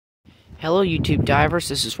Hello YouTube divers,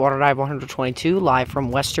 this is WaterDive122 live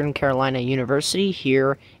from Western Carolina University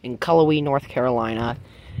here in Cullowhee, North Carolina.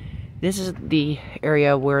 This is the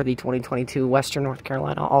area where the 2022 Western North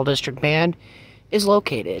Carolina All-District Band is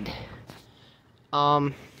located.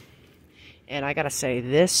 And I gotta say,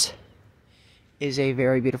 this is a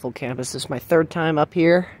very beautiful campus. This is my third time up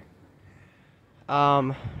here.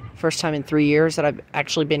 First time in 3 years that I've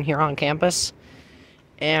actually been here on campus.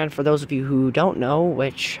 And for those of you who don't know,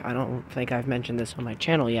 which I don't think I've mentioned this on my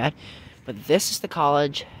channel yet, but this is the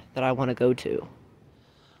college that I want to go to.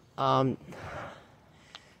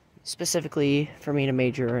 Specifically for me to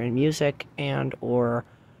major in music and or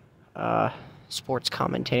sports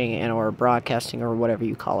commentating and or broadcasting or whatever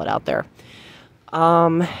you call it out there.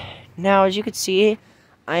 Now, as you can see,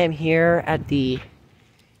 I am here at the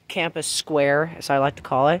campus square, as I like to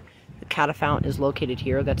call it. The Cata Fountain is located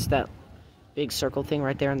here. That's that big circle thing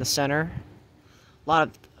right there in the center.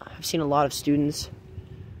 I've seen a lot of students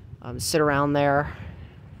sit around there,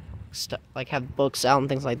 like have books out and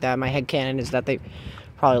things like that. My headcanon is that they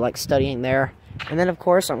probably like studying there. And then of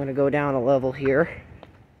course I'm going to go down a level here.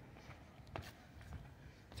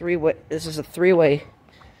 This is a three-way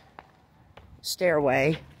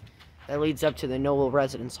stairway that leads up to the Noble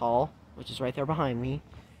Residence Hall, which is right there behind me.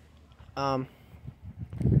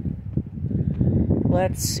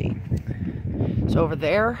 Let's see. So over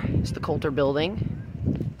there is the Coulter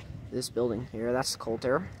building. This building here, that's the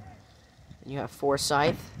Coulter. And you have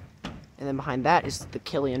Forsyth. And then behind that is the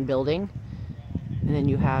Killian building. And then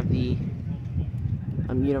you have the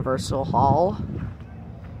Universal Hall.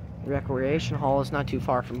 The Recreation Hall is not too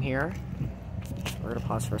far from here. We're going to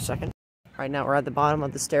pause for a second. Right now we're at the bottom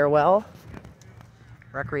of the stairwell.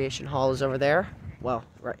 Recreation Hall is over there. Well,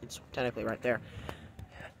 right, it's technically right there.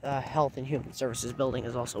 The Health and Human Services building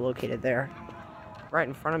is also located there. Right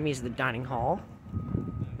in front of me is the dining hall.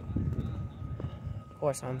 Of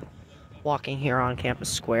course, I'm walking here on Campus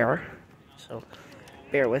Square, so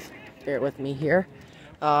bear with me here.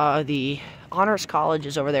 The Honors College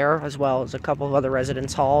is over there, as well as a couple of other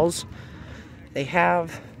residence halls. They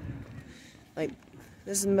have, like,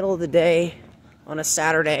 this is the middle of the day on a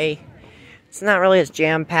Saturday. It's not really as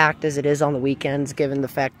jam-packed as it is on the weekends, given the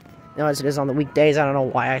fact, as it is on the weekdays. I don't know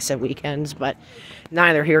why I said weekends, but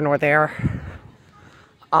neither here nor there.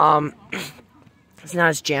 It's not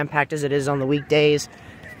as jam-packed as it is on the weekdays,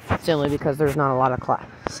 simply because there's not a lot of class.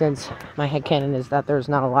 Since my headcanon is that there's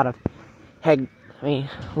not a lot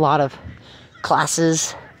of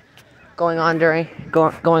classes going on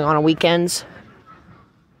going on weekends.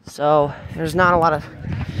 So there's not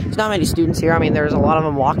many students here. I mean, there's a lot of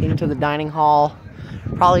them walking to the dining hall,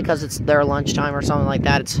 probably because it's their lunchtime or something like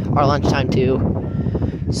that. It's our lunchtime too.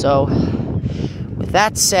 So with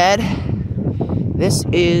that said, this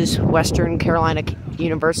is Western Carolina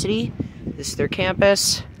University. This is their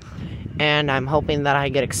campus, and I'm hoping that I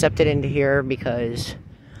get accepted into here because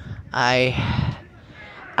I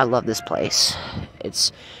love this place.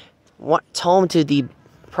 It's home to the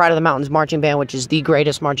Pride of the Mountains marching band, which is the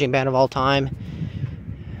greatest marching band of all time.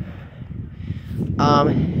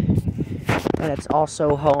 And it's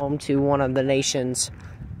also home to one of the nation's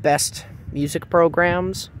best music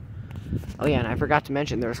programs. Oh yeah, and I forgot to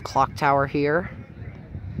mention there's a clock tower here.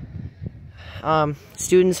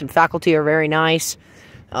 Students and faculty are very nice.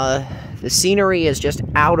 The scenery is just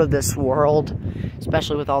out of this world,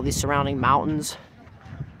 especially with all these surrounding mountains.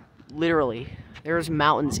 Literally, there's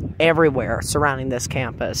mountains everywhere surrounding this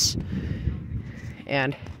campus.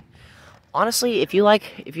 And honestly, if you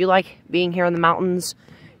like being here in the mountains,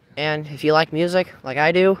 and if you like music like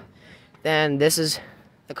I do, then this is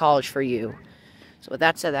the college for you. So with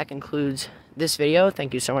that said, that concludes this video.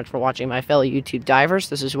 Thank you so much for watching, my fellow YouTube divers.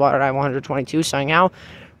 This is WaterDive122 signing out,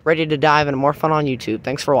 ready to dive into more fun on YouTube.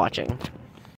 Thanks for watching.